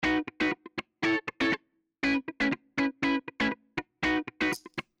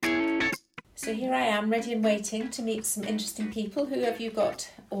So here I am, ready and waiting to meet some interesting people. Who have you got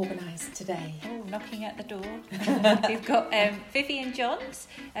organised today? Oh, knocking at the door. We've got Vivian Johns,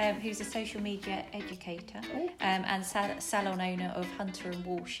 who's a social media educator and salon owner of Hunter and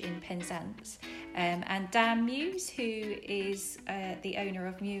Walsh in Penzance. And Dan Muse, who is the owner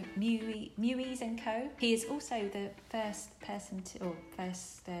of Mewes & Co. He is also the first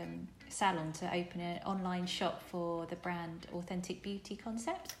salon to open an online shop for the brand Authentic Beauty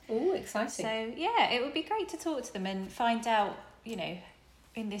concept. Oh, exciting. So, yeah, it would be great to talk to them and find out,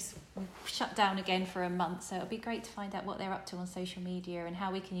 in this shut down again for a month, so it'll be great to find out what they're up to on social media and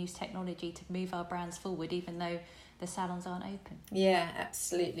how we can use technology to move our brands forward, even though the salons aren't open. Yeah,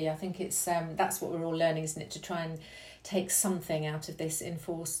 absolutely. I think it's that's what we're all learning, isn't it? To try and take something out of this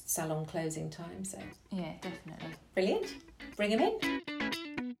enforced salon closing time. So yeah, definitely. Brilliant. Bring them in.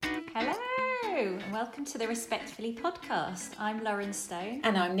 Hello, and welcome to the Respectfully podcast. I'm Lauren Stone.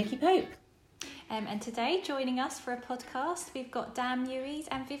 And I'm Nikki Pope. And today, joining us for a podcast, we've got Dan Mewes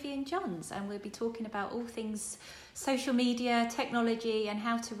and Vivian Johns, and we'll be talking about all things social media, technology, and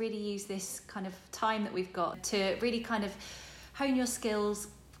how to really use this kind of time that we've got to really kind of hone your skills,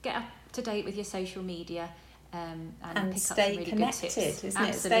 get up to date with your social media, and pick stay up some really connected, good tips. Isn't Absolutely,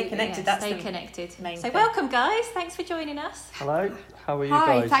 it? Stay connected. Yeah, that's stay the connected. Main so thing. welcome, guys. Thanks for joining us. Hello. How are you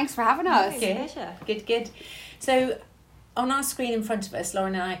Hi, guys? thanks for having us. Pleasure. Good. So on our screen in front of us,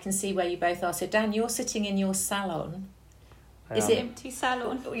 Lauren and I can see where you both are. So Dan, you're sitting in your salon. Is it empty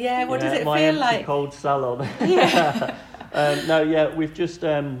salon? Yeah. What does it my feel empty, like? cold salon. Yeah. We've just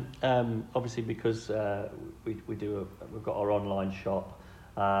obviously because we've got our online shop.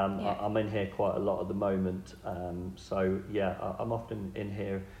 I'm in here quite a lot at the moment. I'm often in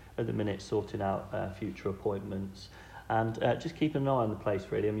here at the minute sorting out future appointments and just keeping an eye on the place.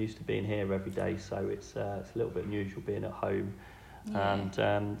 Really, I'm used to being here every day, so it's a little bit unusual being at home. And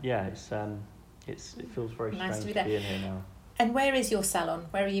it feels very Nice strange to be to there. be in here now. And where is your salon?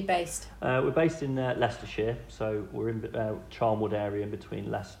 Where are you based? We're based in Leicestershire, so we're in Charnwood area in between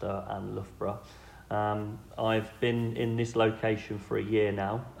Leicester and Loughborough. I've been in this location for a year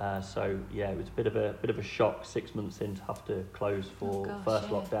now, so yeah, it was a bit of a shock 6 months in to have to close for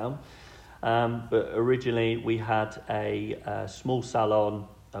lockdown. But originally we had a small salon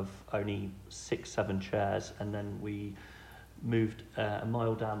of only 6-7 chairs, and then we moved a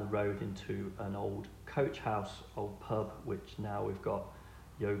mile down the road into an old coach house, old pub, which now we've got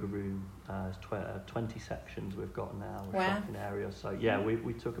yoga room, 20 sections we've got now, a shopping area. So yeah,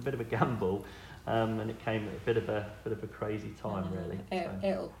 we took a bit of a gamble, and it came at a bit of a crazy time, really.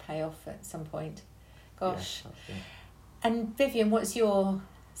 It'll pay off at some point. Gosh. Yeah, and Vivian, what's your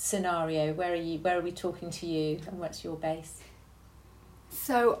scenario? Where are we talking to you, and what's your base?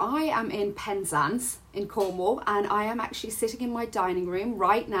 So I am in Penzance in Cornwall, and I am actually sitting in my dining room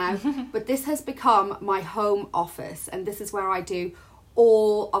right now, but this has become my home office, and this is where I do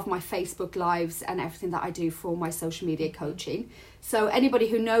all of my Facebook lives and everything that I do for my social media coaching. So anybody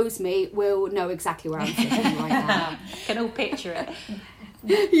who knows me will know exactly where I'm sitting right now. Can all picture it.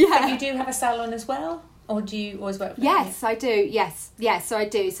 Yeah. But you do have a salon as well, or do you always work for Yes, I do. Yes, so I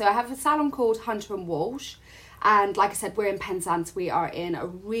do. So I have a salon called Hunter and Walsh, and like I said, we're in Penzance. We are in a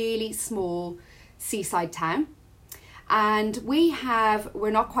really small seaside town, and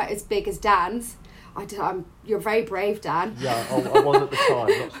we're not quite as big as Dan's. You're very brave, Dan. Yeah, I was at the time,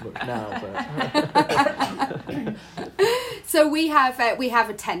 not so much now. But So we have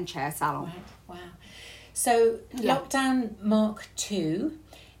a 10-chair salon. Right. Wow. So Lockdown Mark 2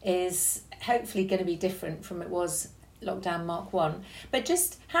 is hopefully going to be different from it was Lockdown Mark 1. But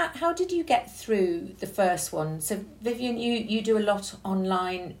just how did you get through the first one? So Vivian, you do a lot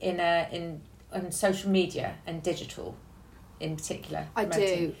online on social media and digital in particular. I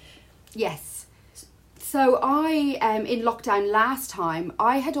promoting. do. Yes. So I, in lockdown last time,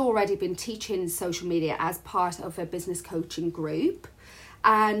 I had already been teaching social media as part of a business coaching group.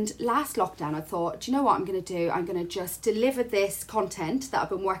 And last lockdown, I thought, do you know what I'm going to do? I'm going to just deliver this content that I've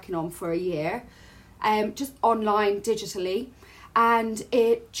been working on for a year, just online, digitally. And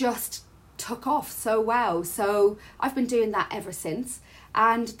it just took off so well. So I've been doing that ever since.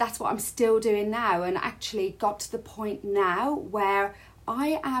 And that's what I'm still doing now. And actually got to the point now where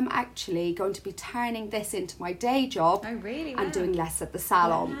I am actually going to be turning this into my day job. Oh, really? And doing less at the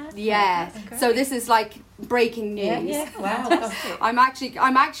salon. Wow. Yeah. That's great. So this is like breaking news. Yeah. Wow. I'm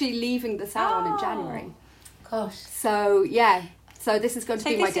actually leaving the salon in January. Gosh. So yeah. So this is going to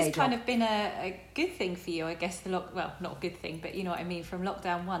be my day job. So this has kind of been a good thing for you, I guess. Not a good thing, but you know what I mean. From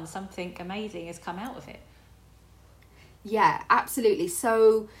lockdown 1, something amazing has come out of it. Yeah, absolutely.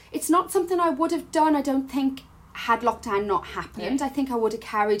 So it's not something I would have done, I don't think, had lockdown not happened, I think I would have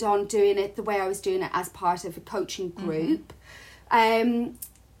carried on doing it the way I was doing it as part of a coaching group.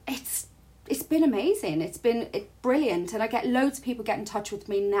 It's been amazing. It's brilliant, and I get loads of people get in touch with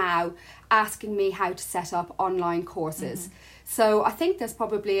me now asking me how to set up online courses. So I think there's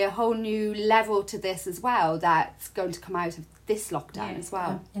probably a whole new level to this as well that's going to come out of this lockdown as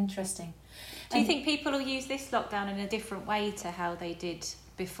well. Interesting. Do you think people will use this lockdown in a different way to how they did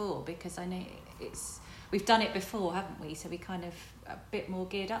before? Because I know we've done it before, haven't we? So we kind of a bit more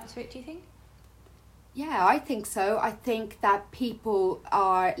geared up to it, do you think? Yeah, I think so. I think that people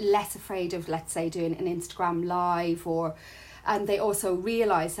are less afraid of, let's say, doing an Instagram live, and they also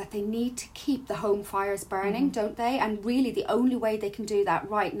realise that they need to keep the home fires burning, don't they? And really the only way they can do that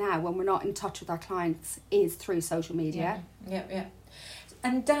right now when we're not in touch with our clients is through social media. Yeah.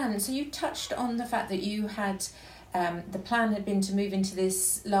 And Dan, so you touched on the fact that you had the plan had been to move into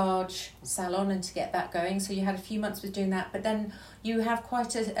this large salon and to get that going. So you had a few months with doing that, but then you have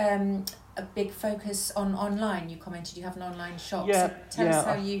quite a big focus on online. You commented you have an online shop. So tell us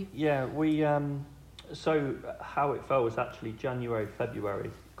how you... Yeah, we... So how it felt was actually January, February.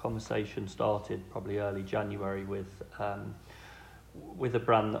 Conversation started probably early January with a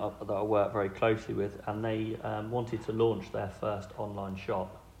brand that I work very closely with, and they wanted to launch their first online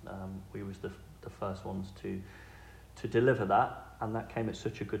shop. We was the first ones to deliver that, and that came at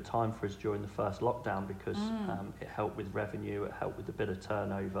such a good time for us during the first lockdown because it helped with revenue, it helped with a bit of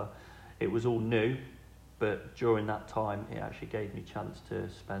turnover. It was all new, but during that time it actually gave me a chance to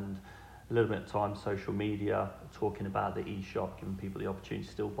spend a little bit of time social media, talking about the e-shop, giving people the opportunity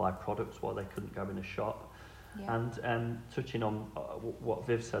to still buy products while they couldn't go in a shop. Yeah. And touching on what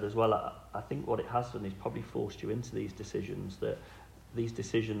Viv said as well, I think what it has done is probably forced you into these decisions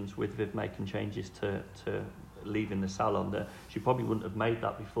with Viv making changes to leaving the salon, that she probably wouldn't have made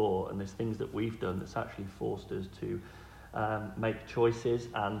that before, and there's things that we've done that's actually forced us to make choices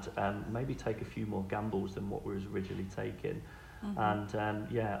and maybe take a few more gambles than what we was originally taking. And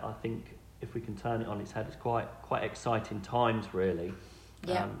I think if we can turn it on its head, it's quite exciting times really.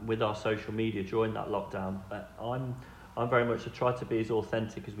 With our social media during that lockdown. I'm very much try to be as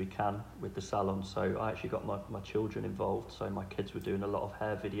authentic as we can with the salon. So I actually got my children involved. So my kids were doing a lot of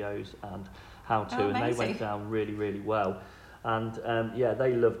hair videos and how to, and they went down really, really well. And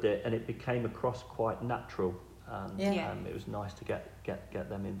they loved it, and it became across quite natural. And it was nice to get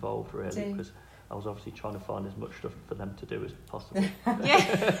them involved really, because I was obviously trying to find as much stuff for them to do as possible.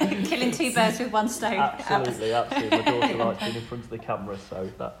 Killing two birds with one stone. Absolutely. My daughter likes being in front of the camera, so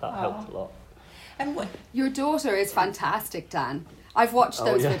that helped a lot. And your daughter is fantastic, Dan. I've watched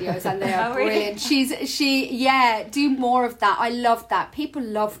those videos and they are brilliant. Do more of that. I love that. People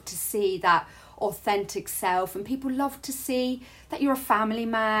love to see that authentic self, and people love to see that you're a family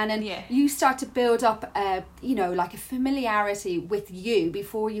man, and you start to build up like a familiarity with you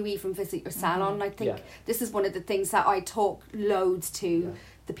before you even visit your salon. I think this is one of the things that I talk loads to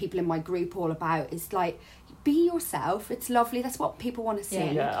the people in my group all about, is like, be yourself. It's lovely. That's what people want to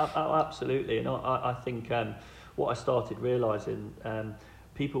see. Absolutely. And I think what I started realising,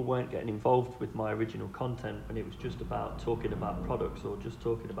 people weren't getting involved with my original content when it was just about talking about products or just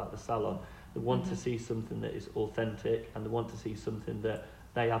talking about the salon. They want to see something that is authentic, and they want to see something that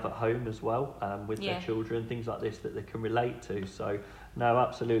they have at home as well, with their children, things like this that they can relate to. So, no,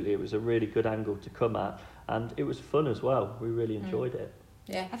 absolutely, it was a really good angle to come at, and it was fun as well. We really enjoyed it.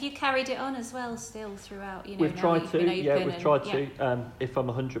 Yeah. Have you carried it on as well still throughout? We've tried to. If I'm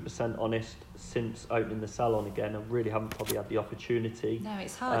 100% honest, since opening the salon again, I really haven't probably had the opportunity. No,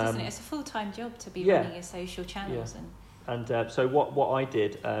 it's hard, isn't it? It's a full-time job to be running your social channels. So what I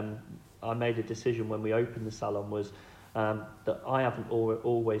did, I made a decision when we opened the salon was that I haven't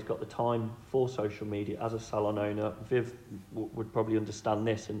always got the time for social media as a salon owner. Viv would probably understand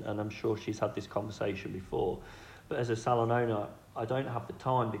this, and I'm sure she's had this conversation before. But as a salon owner, I don't have the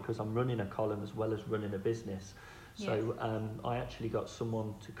time because I'm running a column as well as running a business. So I actually got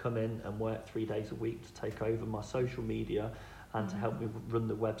someone to come in and work 3 days a week to take over my social media and to help me run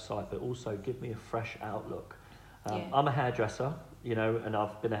the website, but also give me a fresh outlook. I'm a hairdresser, and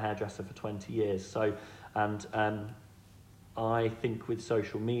I've been a hairdresser for 20 years. So, and I think with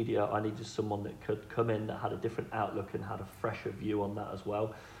social media, I needed someone that could come in that had a different outlook and had a fresher view on that as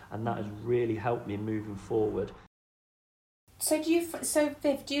well. And that has really helped me moving forward. So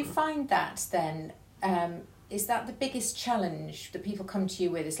Viv, do you find that then, is that the biggest challenge that people come to you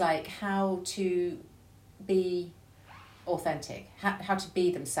with, is like how to be authentic, how to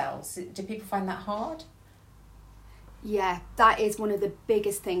be themselves? Do people find that hard? Yeah, that is one of the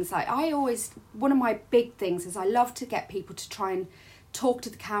biggest things. One of my big things is I love to get people to try and talk to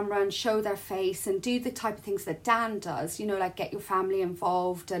the camera and show their face and do the type of things that Dan does, you know, like get your family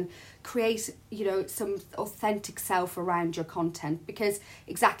involved and create, you know, some authentic self around your content. Because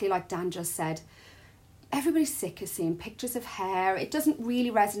exactly like Dan just said, everybody's sick of seeing pictures of hair. It doesn't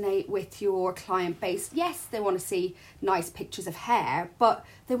really resonate with your client base. Yes, they want to see nice pictures of hair, but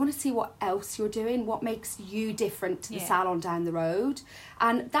they want to see what else you're doing, what makes you different to the salon down the road.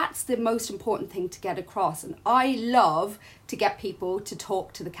 And that's the most important thing to get across. And I love to get people to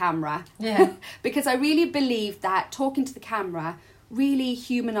talk to the camera. Yeah. Because I really believe that talking to the camera really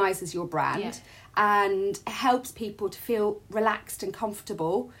humanises your brand and helps people to feel relaxed and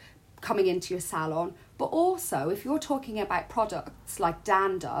comfortable coming into your salon. But also, if you're talking about products like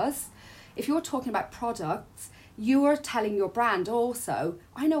Dan does, if you're talking about products, you're telling your brand also,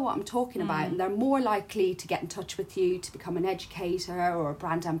 I know what I'm talking about, and they're more likely to get in touch with you to become an educator or a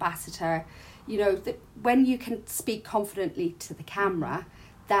brand ambassador. You know, when you can speak confidently to the camera,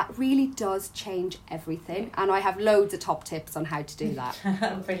 that really does change everything. And I have loads of top tips on how to do that.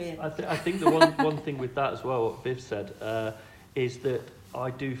 Brilliant. I think the one thing with that as well, what Viv said, is that I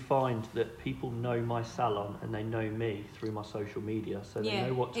do find that people know my salon and they know me through my social media, so they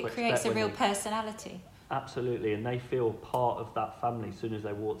know what to expect. It creates a real personality. Absolutely, and they feel part of that family as soon as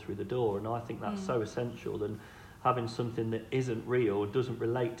they walk through the door, and I think that's so essential than having something that isn't real, or doesn't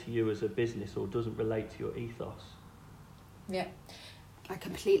relate to you as a business, or doesn't relate to your ethos. Yeah. I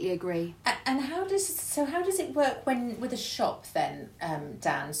completely agree. And how does it work when with a shop then,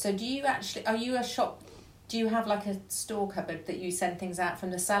 Dan? So are you a shop? Do you have like a store cupboard that you send things out from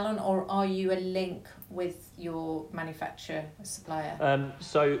the salon, or are you a link with your manufacturer supplier?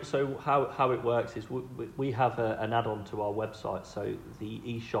 So how it works is we have an add-on to our website. So the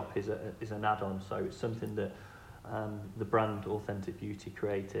e-shop is an add-on. So it's something that the brand Authentic Beauty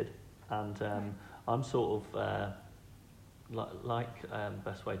created, and I'm sort of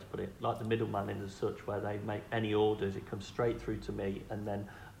best way to put it, like the middleman in as such, where they make any orders, it comes straight through to me, and then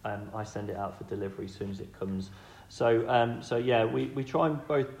I send it out for delivery as soon as it comes. So yeah, we try and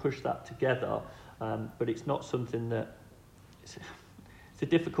both push that together, but it's not something that it's a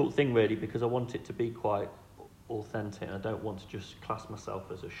difficult thing really, because I want it to be quite authentic. I don't want to just class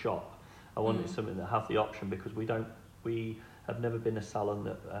myself as a shop. I want it something that have the option, because we have never been a salon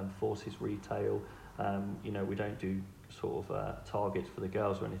that forces retail. You know, we don't do sort of targets for the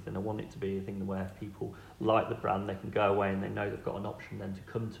girls or anything. I want it to be a thing where people like the brand, they can go away and they know they've got an option then to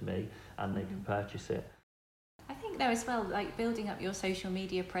come to me and they can purchase it. I think though as well, like building up your social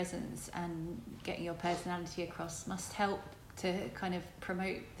media presence and getting your personality across must help to kind of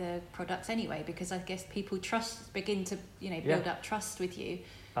promote the products anyway, because I guess people begin to build up trust with you.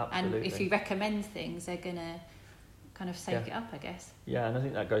 Absolutely. And if you recommend things, they're gonna kind of soak it up, I guess. Yeah, and I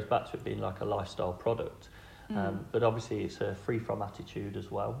think that goes back to it being like a lifestyle product. But obviously it's a free from attitude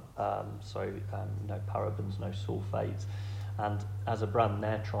as well, so no parabens, no sulfates, and as a brand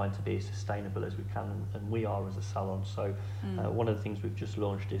they're trying to be as sustainable as we can, and we are as a salon. So one of the things we've just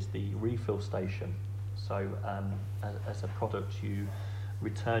launched is the refill station. So as a product you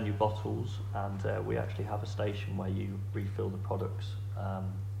return your bottles, and we actually have a station where you refill the products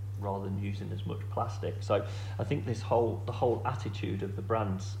rather than using as much plastic. So I think the whole attitude of the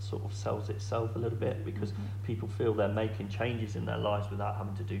brand sort of sells itself a little bit, because people feel they're making changes in their lives without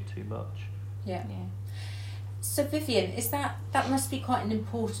having to do too much. Yeah. So Vivian, that must be quite an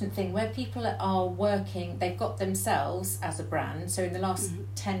important thing where people are working, they've got themselves as a brand. So in the last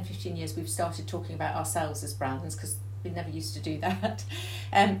 10-15 years we've started talking about ourselves as brands, because we never used to do that.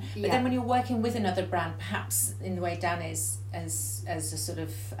 But then when you're working with another brand, perhaps in the way Dan is, as a sort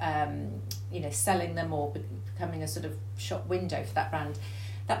of selling them or becoming a sort of shop window for that brand,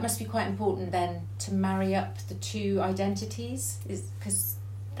 that must be quite important then to marry up the two identities, because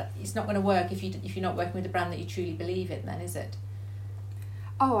it's not going to work if you're not working with a brand that you truly believe in, then, is it?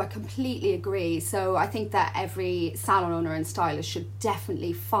 Oh, I completely agree. So I think that every salon owner and stylist should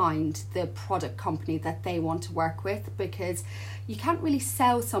definitely find the product company that they want to work with, because you can't really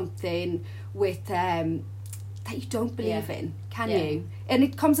sell something with that you don't believe in, can you? And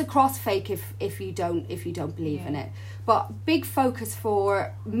it comes across fake if you don't believe in it. But big focus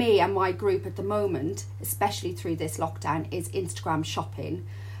for me and my group at the moment, especially through this lockdown, is Instagram shopping.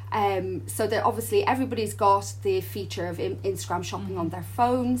 So that obviously everybody's got the feature of Instagram shopping on their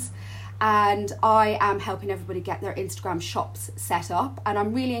phones, and I am helping everybody get their Instagram shops set up, and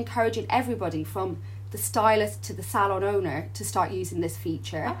I'm really encouraging everybody from the stylist to the salon owner to start using this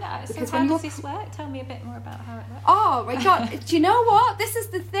feature. So how does this work? Tell me a bit more about how it works. Oh my God, do you know what? This is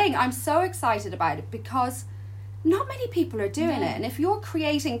the thing. I'm so excited about it because not many people are doing it, and if you're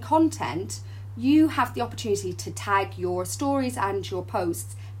creating content you have the opportunity to tag your stories and your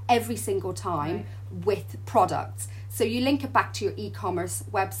posts every single time with products. So you link it back to your e-commerce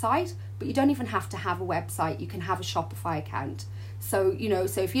website, but you don't even have to have a website. You can have a Shopify account. So, you know,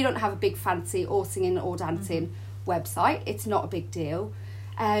 so if you don't have a big fancy or singing or dancing website, it's not a big deal.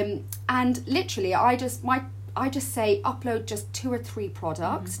 And literally I just say upload just 2 or 3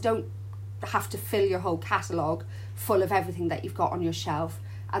 products. Don't have to fill your whole catalogue full of everything that you've got on your shelf,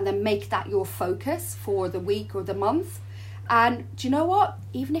 and then make that your focus for the week or the month. And do you know what?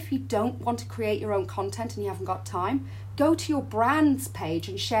 Even if you don't want to create your own content and you haven't got time, go to your brand's page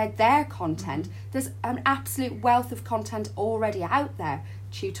and share their content. There's an absolute wealth of content already out there.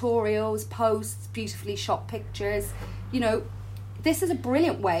 Tutorials, posts, beautifully shot pictures. You know, this is a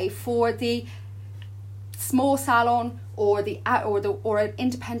brilliant way for the small salon or an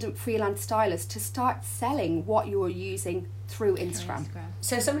independent freelance stylist to start selling what you are using through Instagram.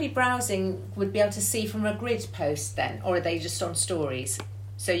 So somebody browsing would be able to see from a grid post then, or are they just on stories?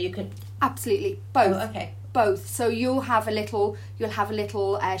 So you can absolutely both. Oh, okay. Both. So you'll have a little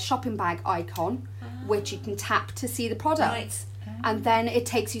shopping bag icon, which you can tap to see the products, and then it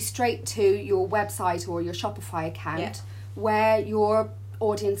takes you straight to your website or your Shopify account, where your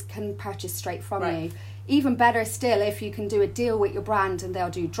audience can purchase straight from you. Even better still, if you can do a deal with your brand and they'll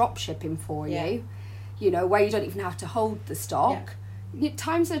do drop shipping for you, you know, where you don't even have to hold the stock.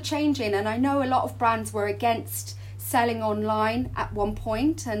 Times are changing, and I know a lot of brands were against selling online at one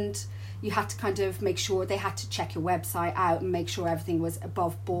point, and you had to kind of make sure they had to check your website out and make sure everything was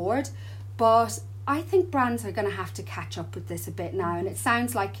above board. But I think brands are going to have to catch up with this a bit now, and it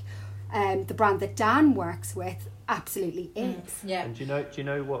sounds like the brand that Dan works with absolutely is. And do you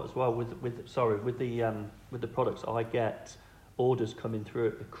know what as well, with the products, I get orders coming through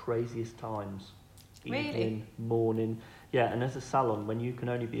at the craziest times. Evening, morning. And as a salon, when you can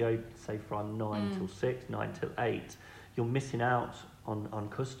only be open, say, from 9 till 6, 9 till 8, you're missing out on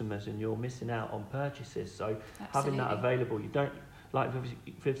customers, and you're missing out on purchases. So having that available, you don't, like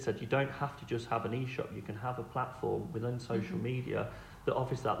Viv said, you don't have to just have an e-shop. You can have a platform within social media that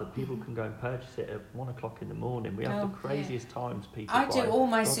offers that people can go and purchase it at 1 o'clock in the morning. We have the craziest times people I do all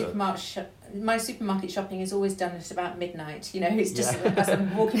my products. My supermarket shopping is always done at about midnight. You know, it's just as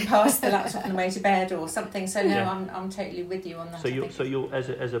I'm walking past the laptop on the way to bed or something. So no, I'm totally with you on that. So you're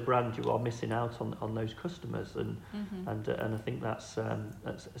as a brand, you are missing out on those customers, and I think that's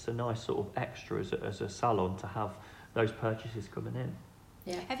a nice sort of extra as a salon to have those purchases coming in.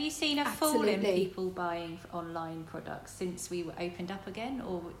 Have you seen a fall in people buying online products since we were opened up again,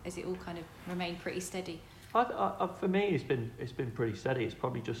 or has it all kind of remained pretty steady? For me, it's been pretty steady. It's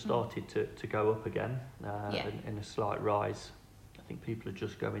probably just started to go up again in a slight rise. I think people are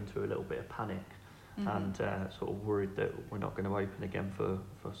just going through a little bit of panic and sort of worried that we're not going to open again for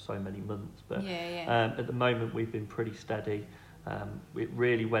so many months. But at the moment, we've been pretty steady. It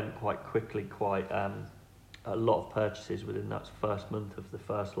really went quite quickly, a lot of purchases within that first month of the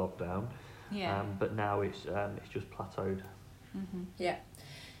first lockdown, but now it's just plateaued.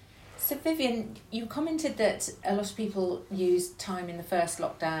 So Vivian, you commented that a lot of people used time in the first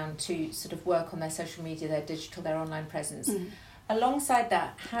lockdown to sort of work on their social media, their digital, their online presence. Alongside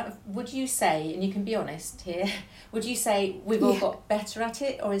that, how would you say, and you can be honest here, would you say we've all got better at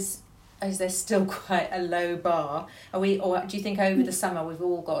it, or is there still quite a low bar? Or do you think over the summer we've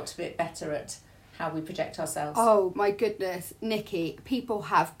all got a bit better at how we project ourselves? Oh my goodness, Nikki, people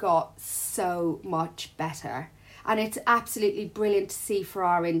have got so much better, and it's absolutely brilliant to see for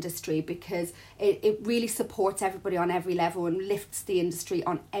our industry, because it really supports everybody on every level and lifts the industry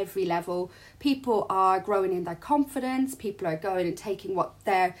on every level. People are growing in their confidence, people are going and taking what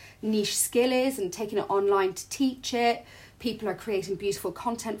their niche skill is and taking it online to teach it. People are creating beautiful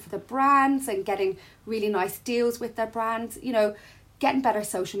content for their brands and getting really nice deals with their brands. You know, getting better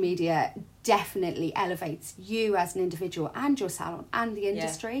social media definitely elevates you as an individual and your salon and the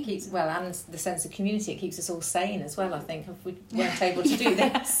industry. And the sense of community. It keeps us all sane as well, I think, if we weren't able to do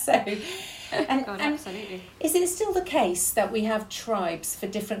this. So, and absolutely. Is it still the case that we have tribes for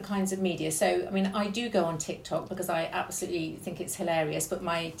different kinds of media? So, I mean, I do go on TikTok because I absolutely think it's hilarious, but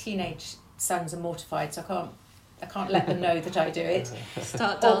my teenage sons are mortified, so I can't let them know that I do it.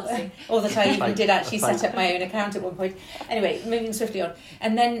 Start dancing. Or that I even did actually set up my own account at one point. Anyway, moving swiftly on.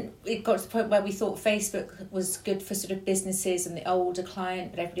 And then it got to the point where we thought Facebook was good for sort of businesses and the older client,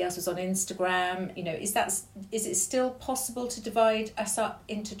 but everybody else was on Instagram. You know, is it still possible to divide us up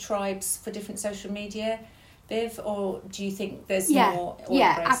into tribes for different social media, Viv, or do you think there's more?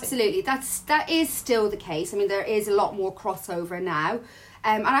 Absolutely. That is still the case. I mean, there is a lot more crossover now.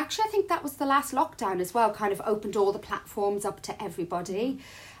 And actually, I think that was the last lockdown as well, kind of opened all the platforms up to everybody.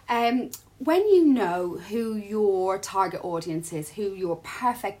 when you know who your target audience is, who your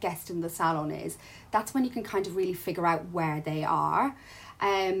perfect guest in the salon is, that's when you can kind of really figure out where they are.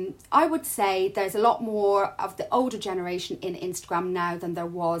 I would say there's a lot more of the older generation in Instagram now than there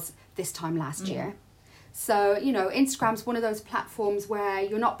was this time last year. So, you know, Instagram's one of those platforms where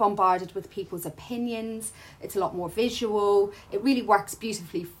you're not bombarded with people's opinions. It's a lot more visual. It really works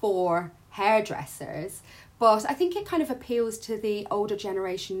beautifully for hairdressers. But I think it kind of appeals to the older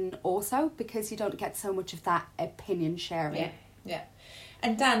generation also, because you don't get so much of that opinion sharing. Yeah.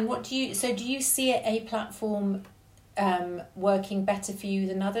 And Dan, do you see a platform working better for you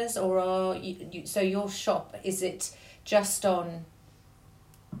than others, or are so your shop, is it just on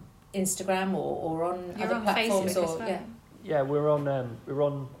Instagram or on You're other on platforms? Facebook Or as well. Yeah, we're on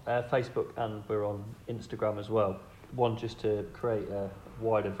Facebook and we're on Instagram as well. One, just to create a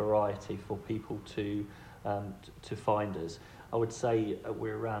wider variety for people to find us. I would say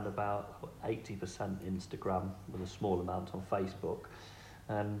we're around about 80% Instagram with a small amount on Facebook.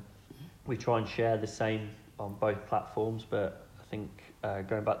 We try and share the same on both platforms, but I think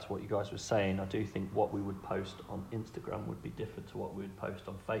going back to what you guys were saying, I do think what we would post on Instagram would be different to what we would post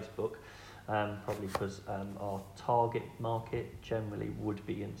on Facebook, probably because our target market generally would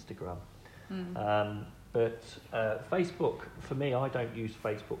be Instagram. But Facebook, for me, I don't use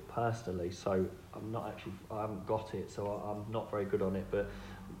Facebook personally, so I haven't got it, so I'm not very good on it.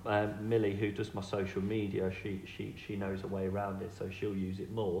 But Millie, who does my social media, she knows a way around it, so she'll use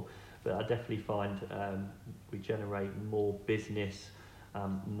it more. But I definitely find we generate more business,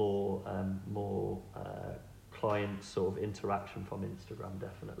 more client sort of interaction from Instagram,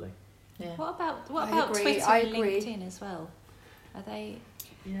 definitely. Yeah. What about agree, Twitter I and agree. LinkedIn as well? Are they?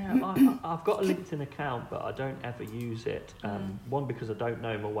 Yeah, I've got a LinkedIn account, but I don't ever use it. One, because I don't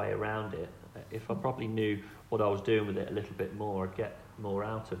know my way around it. If I probably knew what I was doing with it a little bit more, I'd get more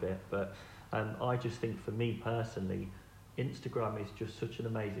out of it. But I just think, for me personally, Instagram is just such an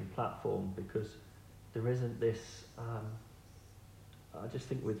amazing platform, because there isn't this. I just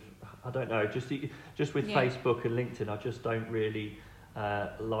think just with Facebook and LinkedIn, I just don't really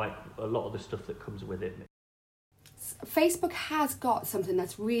like a lot of the stuff that comes with it. Facebook has got something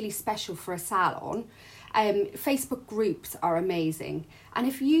that's really special for a salon. Facebook groups are amazing, and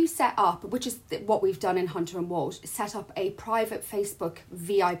if you set up, which is what we've done in Hunter and Walsh, set up a private Facebook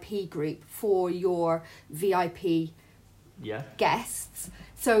VIP group for your VIP guests.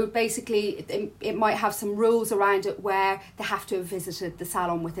 So basically it might have some rules around it where they have to have visited the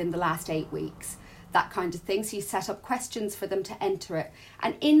salon within the last 8 weeks, that kind of thing. So you set up questions for them to enter it,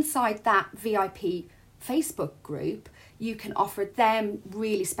 and inside that VIP Facebook group you can offer them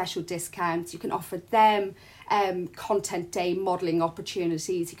really special discounts. You can offer them content day modelling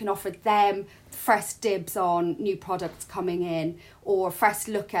opportunities. You can offer them first dibs on new products coming in, or first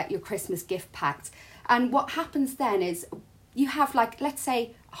look at your Christmas gift packs. And what happens then is you have, like, let's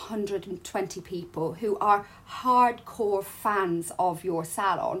say 120 people who are hardcore fans of your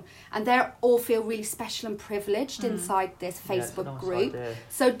salon, and they all feel really special and privileged inside this Facebook group. Idea.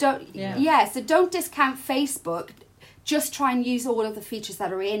 So don't discount Facebook. Just try and use all of the features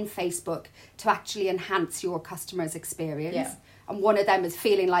that are in Facebook to actually enhance your customers' experience. Yeah. And one of them is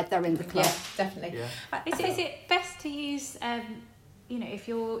feeling like they're in the club. Yeah, definitely. Yeah. Is it best to use, if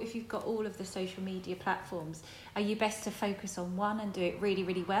you've got all of the social media platforms, are you best to focus on one and do it really,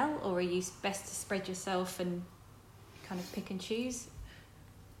 really well, or are you best to spread yourself and kind of pick and choose?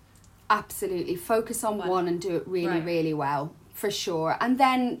 Absolutely. Focus on one and do it really, really well. For sure. And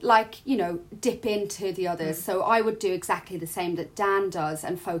then, dip into the others. So I would do exactly the same that Dan does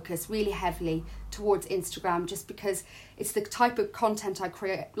and focus really heavily towards Instagram, just because it's the type of content I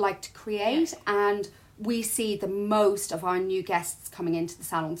like to create, and we see the most of our new guests coming into the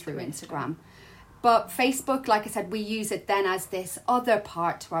salon through Instagram. But Facebook, like I said, we use it then as this other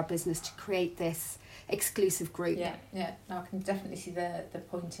part to our business to create this exclusive group. Yeah. No, I can definitely see the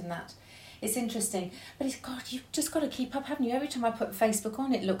point in that. It's interesting, but you've just got to keep up, haven't you? Every time I put Facebook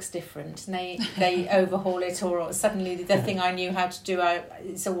on, it looks different, and they overhaul it, or suddenly the thing I knew how to do,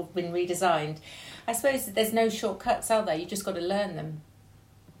 it's all been redesigned. I suppose there's no shortcuts, are there? You just got to learn them.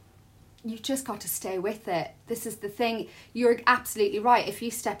 You've just got to stay with it. This is the thing. You're absolutely right. If you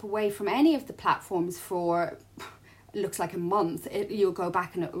step away from any of the platforms for looks like a month, you'll go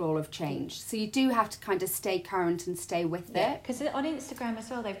back and it'll all have changed. So you do have to kind of stay current and stay with it. Because on Instagram as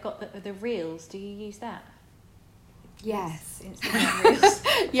well, they've got the reels. Do you use that? Yes. Instagram reels.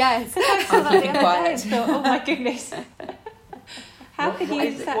 Yes. I'm keeping quiet. Oh my goodness. How can you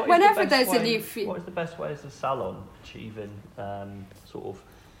use that? Whenever there's a new what is the best way as a salon achieving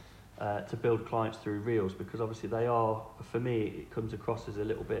to build clients through Reels, because obviously they are, for me, it comes across as a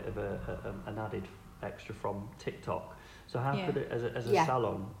little bit of an added extra from TikTok. So how could it, as a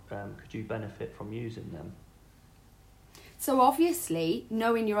salon, could you benefit from using them? So obviously,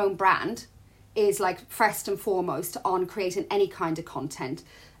 knowing your own brand is like first and foremost on creating any kind of content.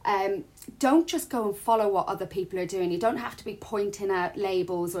 Don't just go and follow what other people are doing. You don't have to be pointing out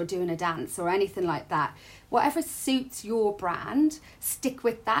labels or doing a dance or anything like that. Whatever suits your brand, stick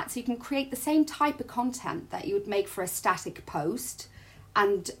with that, so you can create the same type of content that you would make for a static post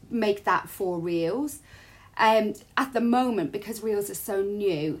and make that for Reels. At the moment, because Reels are so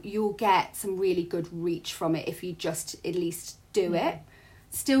new, you'll get some really good reach from it if you just at least do it.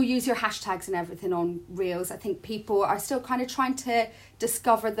 Still use your hashtags and everything on Reels. I think people are still kind of trying to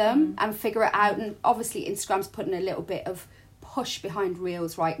discover them and figure it out. And obviously Instagram's putting a little bit of push behind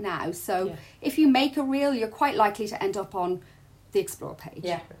Reels right now. So if you make a Reel, you're quite likely to end up on the Explore page.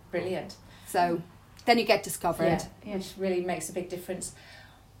 Yeah, brilliant. So then you get discovered. Yeah, which really makes a big difference.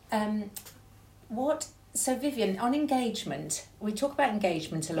 So Vivian, on engagement, we talk about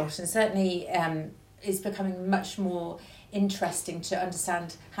engagement a lot, and certainly is becoming much more interesting to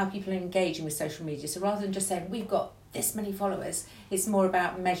understand how people are engaging with social media. So rather than just saying we've got this many followers, it's more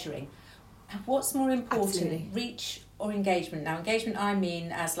about measuring. What's more important, Absolutely. reach or engagement? Now, engagement I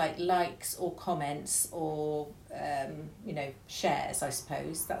mean as like likes or comments or shares, I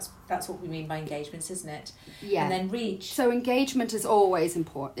suppose. That's what we mean by engagements, isn't it? Yeah. And then reach. So engagement is always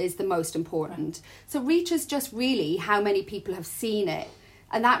important, is the most important. Right. So reach is just really how many people have seen it.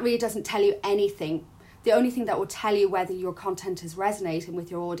 And that really doesn't tell you anything. The only thing that will tell you whether your content is resonating with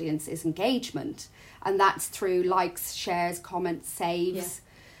your audience is engagement. And that's through likes, shares, comments, saves.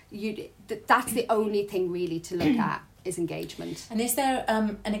 Yeah. That's the only thing really to look at, is engagement. And is there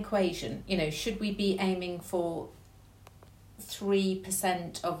an equation? Should we be aiming for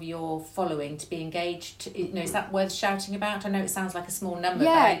 3% of your following to be engaged? Is that worth shouting about? I know it sounds like a small number,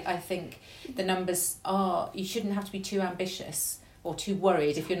 but I think the numbers are, you shouldn't have to be too ambitious or too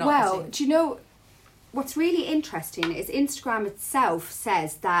worried if you're not. Well, do you know, what's really interesting is Instagram itself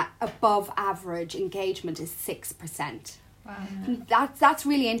says that above average engagement is 6%. Wow. That's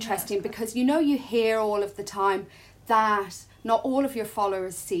really interesting because you hear all of the time that not all of your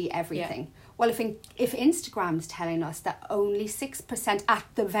followers see everything. Yeah. Well, if Instagram's telling us that only 6% at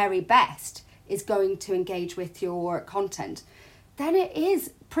the very best is going to engage with your content, then it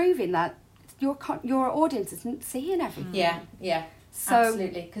is proving that your audience isn't seeing everything. Yeah. So,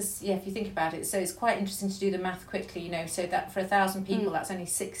 absolutely, because if you think about it, so it's quite interesting to do the math quickly, so that for 1,000 people, that's only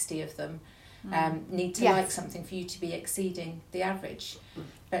 60 of them need to like something for you to be exceeding the average.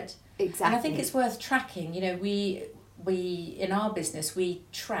 But exactly, and I think it's worth tracking. We in our business we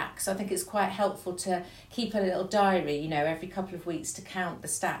track, so I think it's quite helpful to keep a little diary, every couple of weeks to count the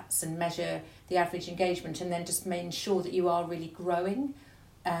stats and measure the average engagement, and then just making sure that you are really growing.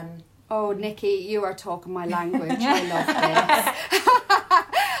 Oh, Nikki, you are talking my language. I love this.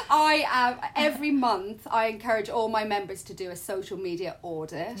 Every month, I encourage all my members to do a social media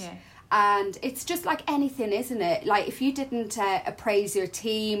audit. Yeah. And it's just like anything, isn't it? Like if you didn't appraise your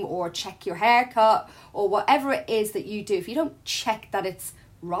team or check your haircut or whatever it is that you do, if you don't check that it's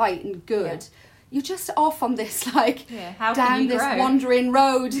right and good, you're just off on this down this wandering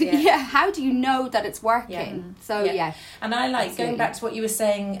road. How do you know that it's working? So and I like going back to what you were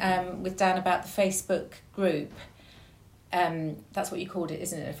saying with Dan about the Facebook group. That's what you called it,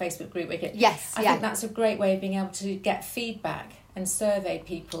 isn't it? A Facebook group. Yes. I think that's a great way of being able to get feedback and survey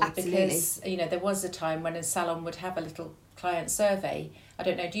people. Absolutely. Because there was a time when a salon would have a little client survey. I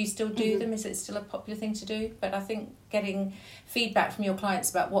don't know, do you still do them? Is it still a popular thing to do? But I think getting feedback from your clients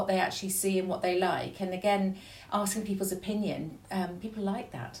about what they actually see and what they like, and again asking people's opinion, people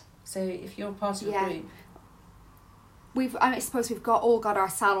like that. So if you're part of a group, I suppose we've all got our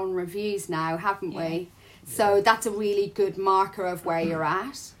salon reviews now, haven't we? So that's a really good marker of where you're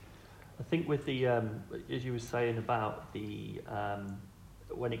at. I think with the, as you were saying about the,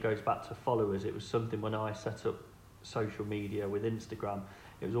 when it goes back to followers, it was something when I set up social media with Instagram,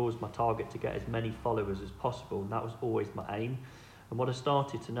 it was always my target to get as many followers as possible, and that was always my aim. And what I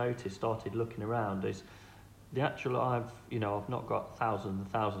started to notice, started looking around, is the actual, I've not got thousands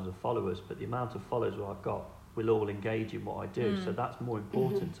and thousands of followers, but the amount of followers I've got will all engage in what I do. So that's more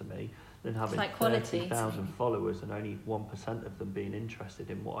important to me than having 30,000 followers and only 1% of them being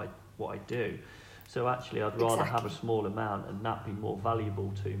interested in what I do. So actually I'd rather have a small amount and that be more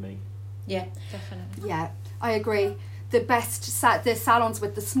valuable to me. Yeah, definitely. Yeah, I agree. The salons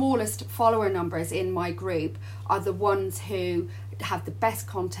with the smallest follower numbers in my group are the ones who have the best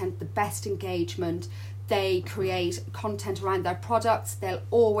content, the best engagement. They create content around their products. They'll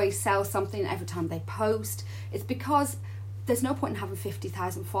always sell something every time they post. It's because there's no point in having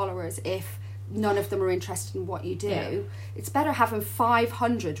 50,000 followers if none of them are interested in what you do. Yeah. It's better having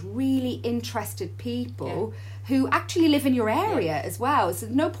 500 really interested people who actually live in your area as well. So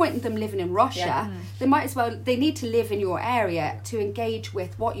there's no point in them living in Russia. They need to live in your area to engage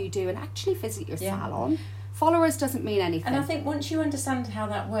with what you do and actually visit your salon. Followers doesn't mean anything. And I think once you understand how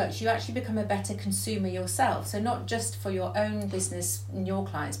that works, you actually become a better consumer yourself. So not just for your own business and your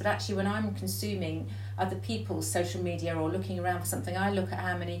clients, but actually when I'm consuming other people's social media or looking around for something, I look at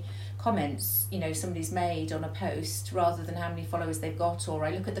how many comments, you know, somebody's made on a post rather than how many followers they've got, or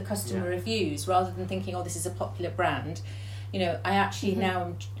I look at the customer reviews rather than thinking, oh, this is a popular brand. You know, I actually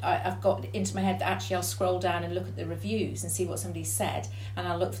now, I've got into my head that actually I'll scroll down and look at the reviews and see what somebody said, and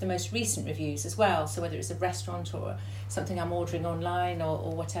I'll look for the most recent reviews as well, so whether it's a restaurant or something I'm ordering online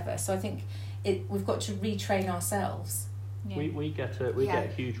or whatever. So I think we've got to retrain ourselves. We get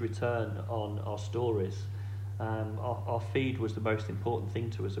a huge return on our stories. Our feed was the most important thing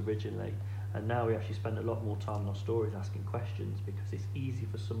to us originally, and now we actually spend a lot more time on our stories asking questions, because it's easy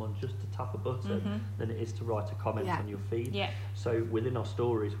for someone just to tap a button than it is to write a comment on your feed. So within our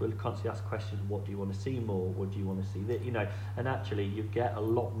stories we'll constantly ask questions: what do you want to see more, what do you want to see that, you know, and actually you get a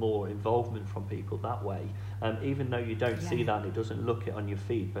lot more involvement from people that way, even though you don't see that and it doesn't look it on your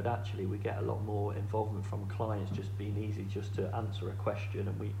feed, but actually we get a lot more involvement from clients just being easy just to answer a question,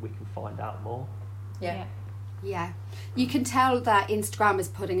 and we can find out more. Yeah, you can tell that Instagram is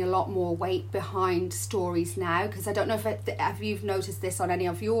putting a lot more weight behind stories now, because I don't know if you've noticed this on any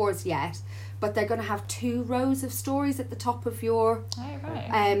of yours yet, but they're going to have 2 rows of stories at the top of your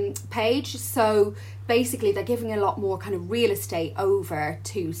page. So basically they're giving a lot more kind of real estate over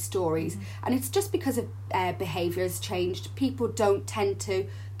to stories, and it's just because of behaviours changed. People don't tend to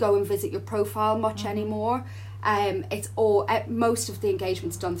go and visit your profile much anymore. It's all most of the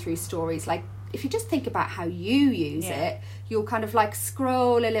engagement's done through stories. Like, if you just think about how you use it, you'll kind of like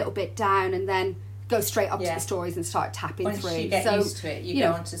scroll a little bit down and then go straight up to the stories and start tapping through. Once you get used to it, you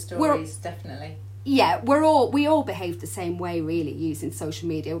go onto stories, definitely. Yeah, we all behave the same way really using social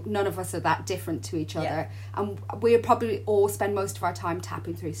media. None of us are that different to each other, and we probably all spend most of our time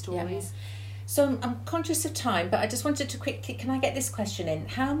tapping through stories. So I'm conscious of time, but I just wanted to quickly, can I get this question in?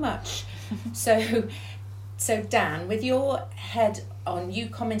 How much, so Dan, with your head on, you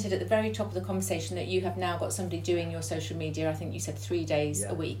commented at the very top of the conversation that you have now got somebody doing your social media, I think you said 3 days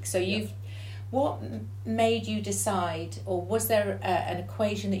a week. So what made you decide, or was there an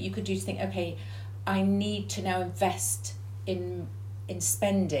equation that you could do to think, okay, I need to now invest in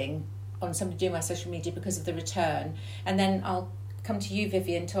spending on somebody doing my social media because of the return? And then I'll come to you,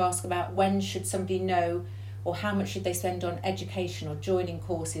 Vivian, to ask about when should somebody know, or how much should they spend on education or joining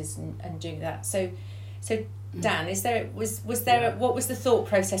courses and doing that. So Dan, what was the thought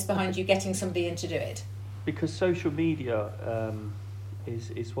process behind you getting somebody in to do it? Because social media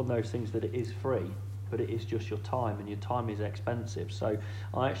is one of those things that it is free, but it is just your time, and your time is expensive. So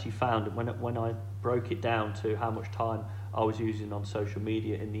I actually found when I broke it down to how much time I was using on social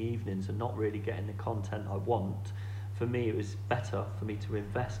media in the evenings and not really getting the content I want, for me it was better for me to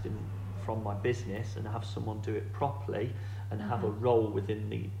invest from my business and have someone do it properly and have a role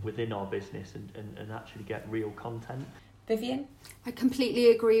within our business and actually get real content. Vivian? I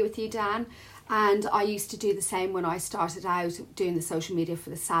completely agree with you, Dan. And I used to do the same when I started out doing the social media for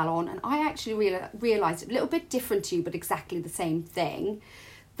the salon. And I actually realised, a little bit different to you, but exactly the same thing,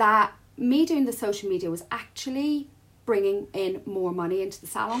 that me doing the social media was actually bringing in more money into the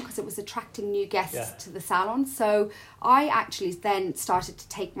salon, because it was attracting new guests to the salon. So I actually then started to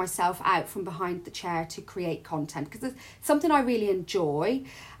take myself out from behind the chair to create content, because it's something I really enjoy.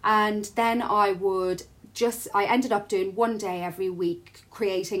 And then I ended up doing 1 day every week,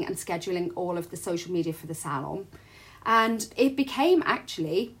 creating and scheduling all of the social media for the salon. And it became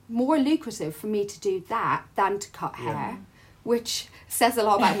actually more lucrative for me to do that than to cut hair, which says a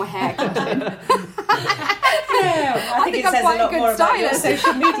lot about my hair cutting. I think it says a lot more about your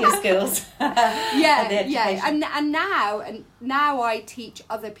social media skills. And now I teach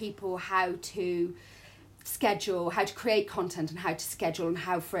other people how to schedule, how to create content, and how to schedule, and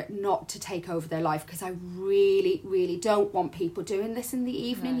how for it not to take over their life, because I really, really don't want people doing this in the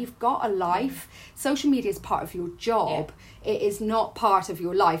evening. You've got a life. Social media is part of your job. It is not part of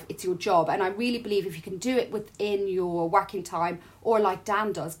your life, it's your job. And I really believe if you can do it within your working time, or like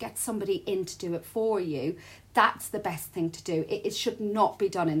Dan does, get somebody in to do it for you, that's the best thing to do. It should not be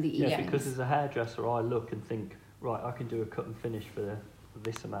done in the evening. Yeah, because as a hairdresser I look and think, right, I can do a cut and finish for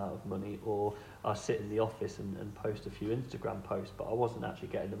this amount of money, or I sit in the office and post a few Instagram posts, but I wasn't actually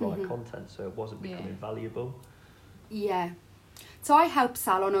getting the right content, so it wasn't becoming valuable. Yeah. So I help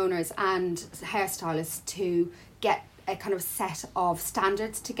salon owners and hairstylists to get a kind of set of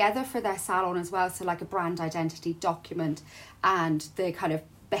standards together for their salon as well. So like a brand identity document and the kind of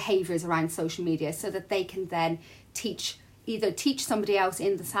behaviours around social media, so that they can then teach somebody else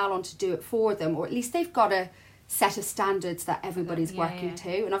in the salon to do it for them, or at least they've got a set of standards that everybody's working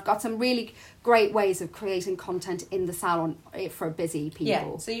to. And I've got some really great ways of creating content in the salon for busy people.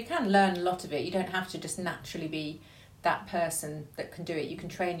 Yeah, so you can learn a lot of it. You don't have to just naturally be that person that can do it. You can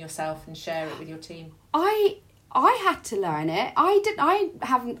train yourself and share it with your team. I had to learn it.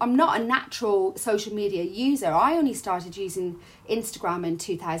 I'm not a natural social media user. I only started using Instagram in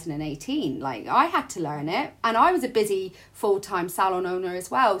 2018. Like, I had to learn it, and I was a busy full-time salon owner as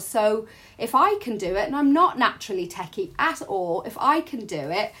well. So if I can do it, and I'm not naturally techie at all, if I can do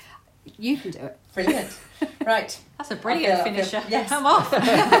it, you can do it. Brilliant. Right. That's a brilliant finisher. Yes. Come on.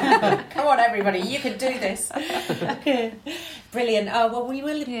 Come on, everybody. You can do this. Brilliant. Oh, well, we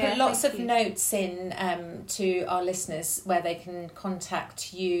will put lots of notes in to our listeners where they can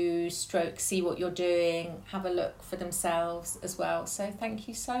contact you, see what you're doing, have a look for themselves as well. So thank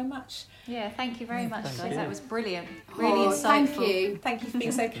you so much. Yeah, thank you very much, guys. you. That was brilliant. Really insightful. Thank you. Thank you for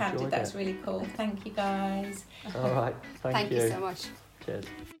being so candid. Enjoyed That's it. really cool. Thank you, guys. All right. Thank you so much. Cheers.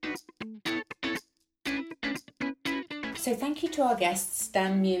 So thank you to our guests,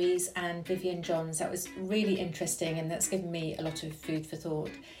 Dan Mewes and Vivienne Johns. That was really interesting, and that's given me a lot of food for thought.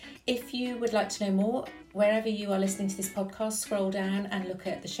 If you would like to know more, wherever you are listening to this podcast, scroll down and look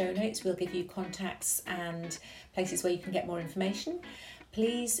at the show notes. We'll give you contacts and places where you can get more information.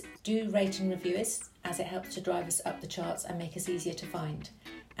 Please do rate and review us, as it helps to drive us up the charts and make us easier to find.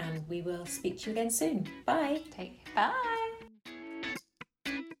 And we will speak to you again soon. Bye. Bye.